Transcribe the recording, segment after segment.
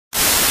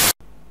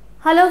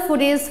Hello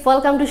foodies,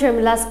 welcome to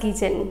Sharmila's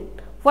Kitchen.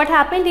 What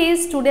happened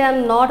is today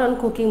I'm not on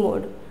cooking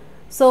mode.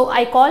 So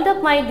I called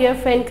up my dear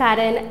friend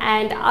Karen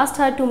and asked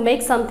her to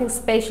make something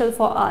special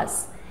for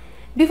us.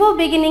 Before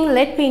beginning,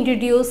 let me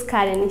introduce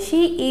Karen.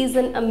 She is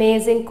an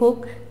amazing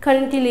cook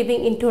currently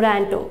living in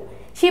Toronto.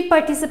 She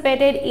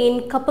participated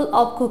in a couple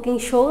of cooking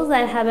shows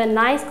and have a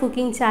nice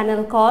cooking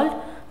channel called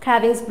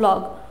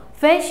Kravingsblog,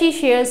 where she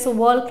shares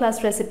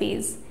world-class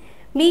recipes.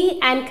 Me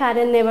and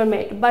Karen never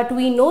met, but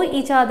we know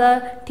each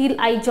other till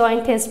I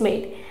joined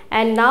Testmate,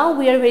 and now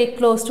we are very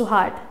close to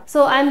heart.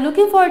 So I'm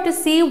looking forward to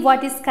see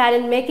what is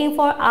Karen making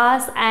for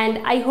us, and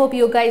I hope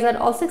you guys are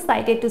also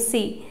excited to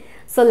see.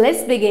 So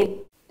let's begin.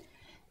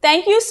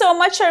 Thank you so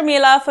much,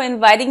 Sharmila, for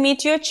inviting me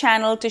to your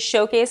channel to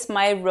showcase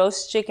my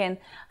roast chicken.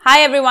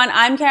 Hi everyone,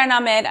 I'm Karen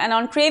Ahmed, and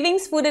on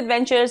Kravings Food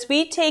Adventures,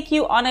 we take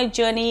you on a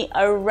journey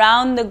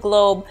around the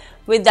globe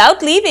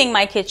without leaving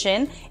my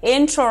kitchen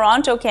in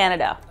Toronto,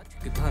 Canada.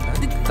 We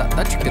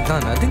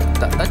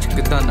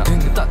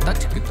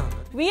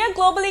are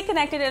globally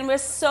connected and we're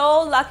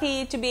so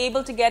lucky to be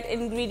able to get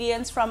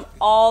ingredients from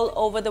all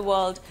over the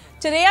world.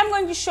 Today I'm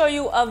going to show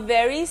you a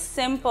very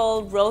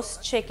simple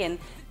roast chicken.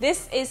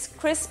 This is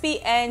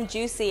crispy and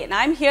juicy, and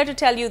I'm here to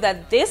tell you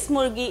that this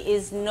murgi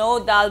is no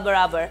dal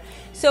barabar.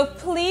 So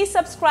please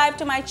subscribe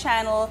to my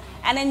channel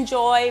and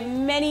enjoy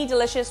many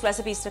delicious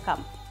recipes to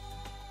come.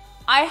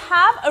 I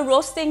have a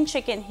roasting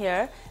chicken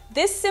here.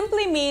 This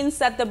simply means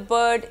that the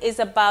bird is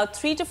about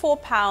 3 to 4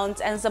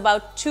 pounds and is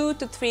about 2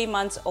 to 3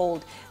 months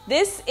old.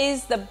 This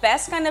is the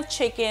best kind of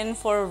chicken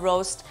for a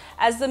roast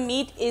as the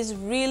meat is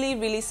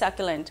really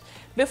succulent.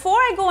 Before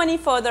I go any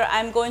further,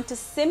 I'm going to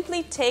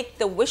simply take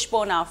the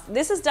wishbone off.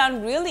 This is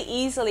done really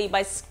easily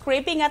by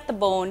scraping at the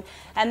bone,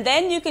 and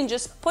then you can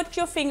just put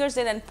your fingers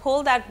in and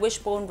pull that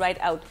wishbone right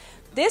out.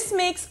 This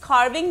makes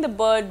carving the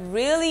bird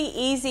really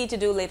easy to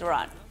do later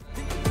on.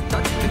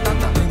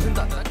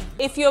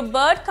 If your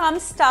bird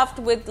comes stuffed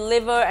with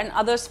liver and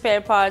other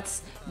spare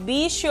parts,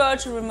 be sure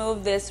to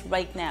remove this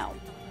right now.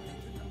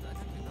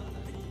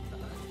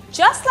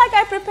 Just like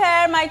I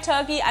prepare my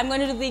turkey, I'm going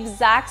to do the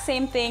exact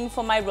same thing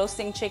for my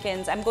roasting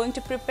chickens. I'm going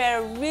to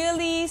prepare a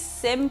really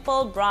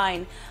simple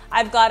brine.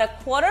 I've got a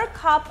 1/4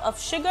 cup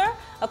of sugar,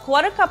 a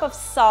 1/4 cup of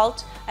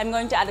salt. I'm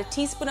going to add a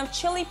teaspoon of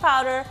chili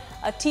powder,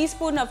 a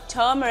teaspoon of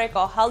turmeric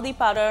or haldi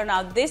powder.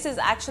 Now this is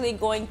actually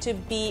going to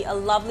be a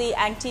lovely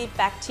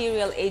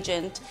antibacterial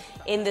agent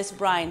in this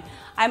brine.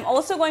 I'm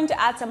also going to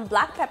add some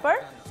black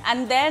pepper,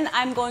 and then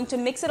I'm going to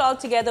mix it all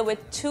together with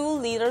 2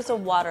 liters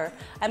of water.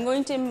 I'm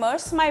going to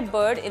immerse my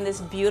bird in this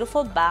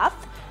beautiful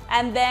bath,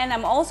 and then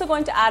I'm also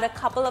going to add a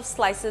couple of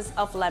slices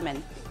of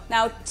lemon.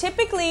 Now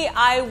typically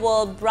I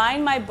will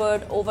brine my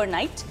bird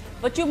overnight,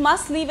 but you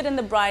must leave it in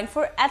the brine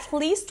for at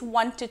least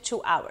 1 to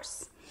 2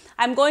 hours.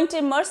 I'm going to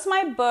immerse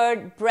my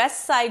bird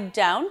breast side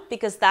down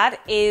because that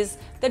is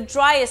the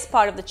driest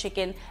part of the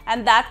chicken,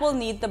 and that will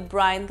need the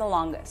brine the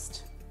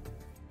longest.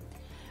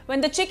 When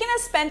the chicken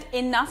has spent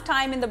enough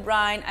time in the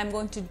brine, I'm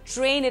going to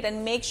drain it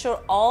and make sure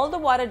all the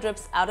water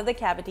drips out of the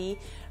cavity.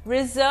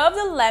 Reserve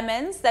the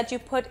lemons that you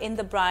put in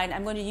the brine.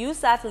 I'm going to use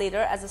that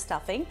later as a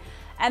stuffing.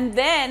 And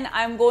then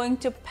I'm going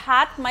to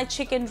pat my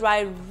chicken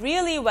dry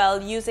really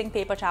well using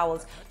paper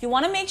towels. You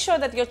want to make sure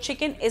that your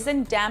chicken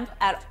isn't damp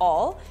at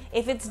all.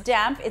 If it's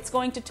damp, it's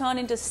going to turn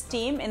into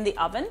steam in the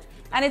oven,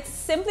 and it's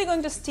simply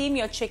going to steam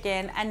your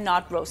chicken and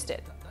not roast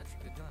it.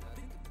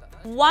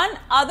 One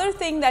other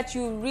thing that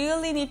you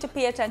really need to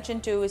pay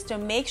attention to is to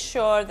make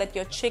sure that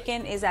your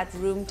chicken is at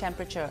room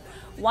temperature.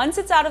 Once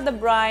it's out of the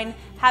brine,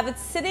 have it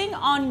sitting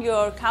on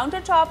your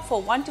countertop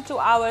for 1 to 2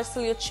 hours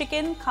so your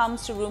chicken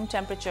comes to room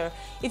temperature.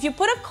 If you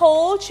put a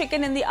cold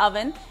chicken in the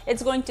oven,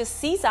 it's going to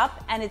seize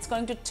up and it's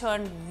going to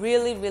turn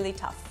really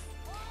tough.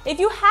 If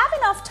you have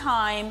enough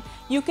time,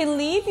 you can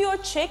leave your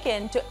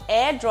chicken to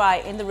air dry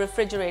in the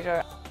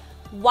refrigerator.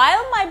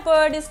 While my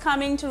bird is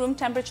coming to room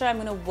temperature, I'm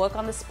going to work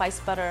on the spice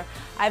butter.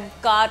 I've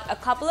got a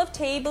couple of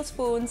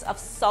tablespoons of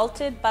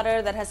salted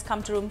butter that has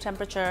come to room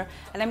temperature,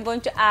 and I'm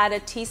going to add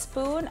a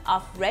teaspoon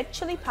of red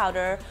chili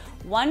powder,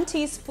 1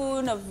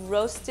 teaspoon of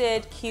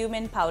roasted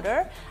cumin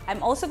powder.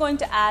 I'm also going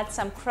to add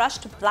some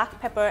crushed black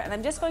pepper, and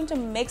I'm just going to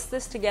mix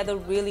this together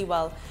really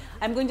well.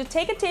 I'm going to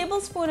take a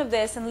tablespoon of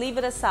this and leave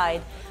it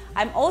aside.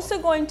 I'm also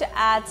going to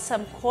add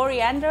some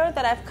coriander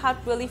that I've cut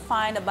really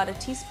fine, about a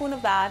teaspoon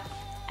of that,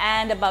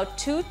 and about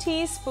 2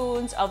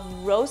 teaspoons of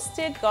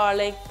roasted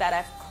garlic that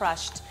I've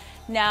crushed.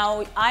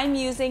 Now I'm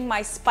using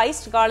my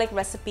spiced garlic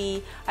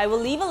recipe. I will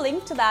leave a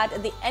link to that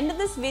at the end of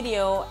this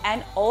video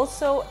and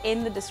also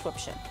in the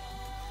description.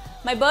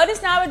 My bird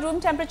is now at room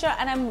temperature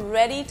and I'm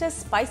ready to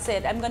spice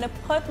it. I'm going to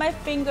put my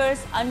fingers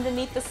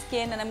underneath the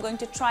skin and I'm going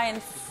to try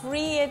and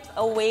free it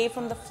away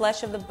from the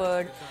flesh of the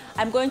bird.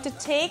 I'm going to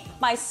take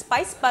my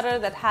spice butter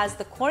that has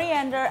the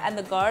coriander and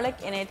the garlic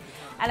in it,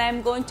 and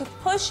I'm going to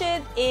push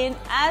it in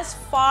as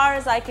far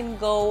as I can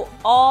go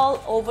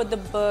all over the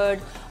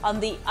bird on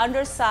the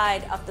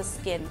underside of the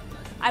skin.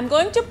 I'm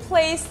going to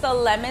place the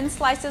lemon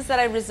slices that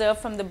I reserved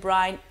from the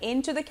brine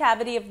into the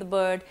cavity of the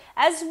bird,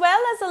 as well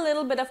as a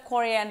little bit of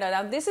coriander.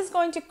 Now this is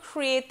going to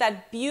create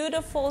that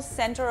beautiful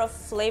center of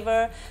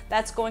flavor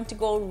that's going to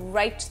go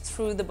right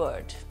through the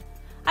bird.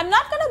 I'm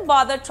not going to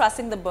bother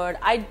trussing the bird.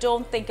 I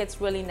don't think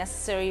it's really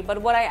necessary, but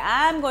what I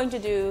am going to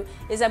do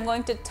is I'm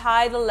going to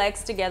tie the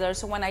legs together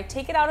so when I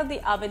take it out of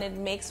the oven, it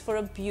makes for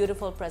a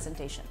beautiful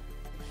presentation.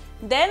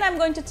 Then I'm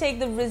going to take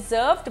the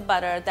reserved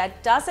butter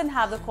that doesn't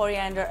have the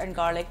coriander and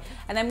garlic,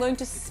 and I'm going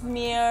to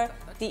smear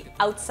the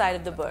outside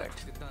of the bird.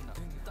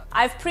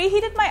 I've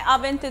preheated my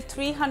oven to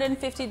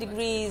 350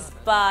 degrees,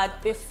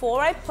 but before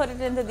I put it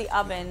into the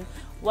oven,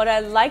 what I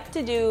like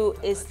to do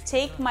is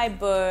take my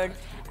bird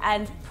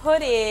and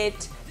put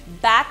it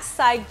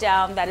backside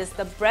down, that is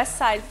the breast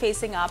side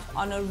facing up,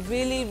 on a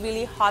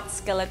really hot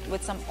skillet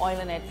with some oil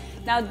in it.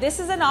 Now this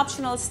is an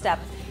optional step.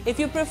 If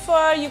you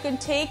prefer, you can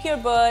take your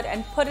bird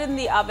and put it in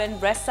the oven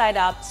breast side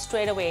up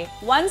straight away.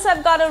 Once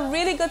I've got a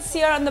really good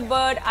sear on the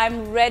bird,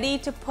 I'm ready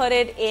to put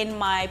it in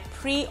my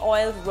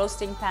pre-oiled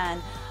roasting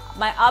pan.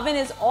 My oven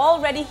is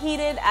already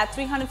heated at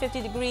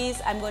 350 degrees.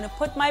 I'm going to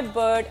put my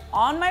bird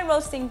on my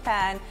roasting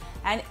pan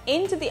and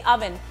into the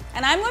oven,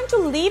 and I'm going to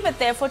leave it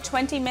there for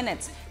 20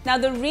 minutes. Now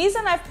the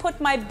reason I've put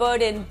my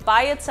bird in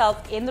by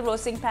itself in the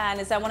roasting pan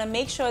is I want to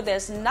make sure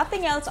there's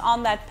nothing else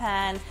on that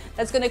pan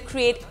that's going to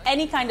create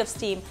any kind of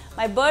steam.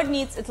 My bird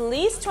needs at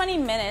least 20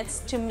 minutes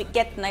to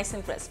get nice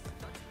and crisp.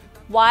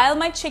 While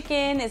my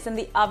chicken is in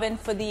the oven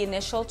for the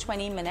initial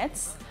 20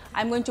 minutes,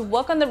 I'm going to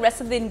work on the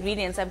rest of the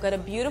ingredients. I've got a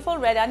beautiful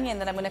red onion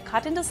that I'm going to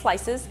cut into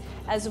slices,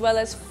 as well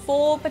as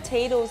 4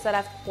 potatoes that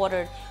I've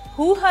quartered.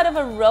 Who heard of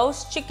a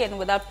roast chicken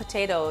without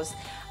potatoes?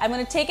 I'm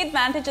going to take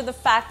advantage of the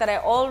fact that I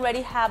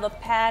already have a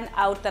pan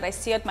out that I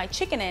seared my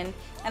chicken in,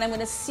 and I'm going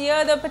to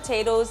sear the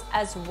potatoes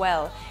as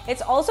well.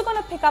 It's also going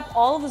to pick up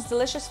all of those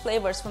delicious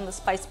flavors from the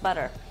spiced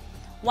butter.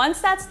 Once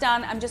that's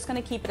done, I'm just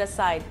going to keep it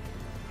aside.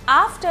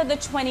 After the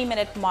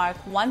 20-minute mark,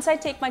 once I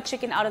take my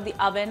chicken out of the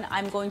oven,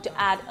 I'm going to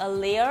add a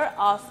layer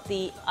of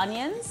the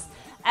onions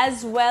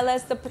as well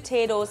as the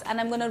potatoes,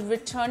 and I'm going to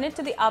return it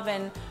to the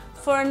oven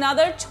for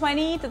another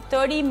 20 to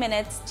 30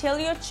 minutes till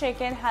your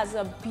chicken has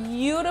a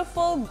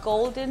beautiful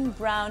golden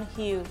brown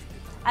hue.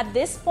 At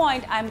this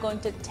point, I'm going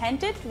to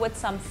tent it with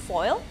some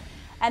foil,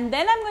 and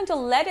then I'm going to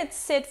let it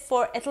sit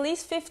for at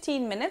least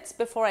 15 minutes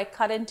before I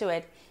cut into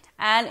it.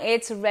 And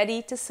it's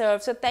ready to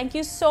serve. So thank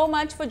you so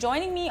much for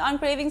joining me on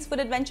Kravings Food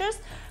Adventures.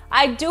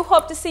 I do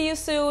hope to see you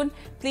soon.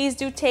 Please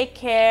do take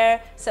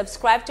care.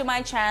 Subscribe to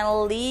my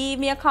channel. Leave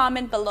me a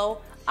comment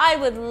below. I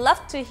would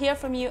love to hear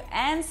from you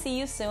and see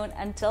you soon.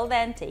 Until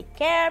then, take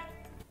care.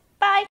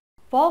 Bye.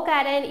 Wow,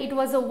 Karen, it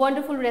was a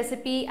wonderful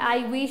recipe.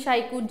 I wish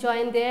I could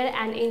join there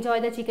and enjoy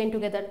the chicken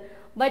together.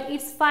 But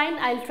it's fine,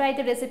 I'll try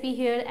the recipe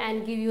here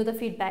and give you the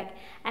feedback.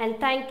 And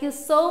thank you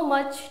so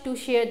much to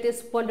share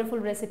this wonderful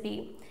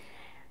recipe.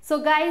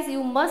 So guys,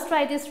 you must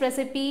try this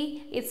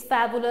recipe. It's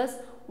fabulous.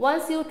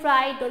 Once you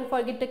try, don't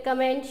forget to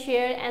comment,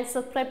 share and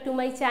subscribe to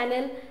my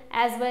channel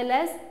as well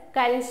as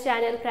Karen's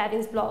channel,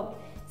 Kravingsblog.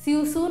 See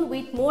you soon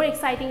with more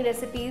exciting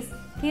recipes.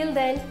 Till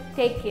then,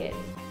 take care.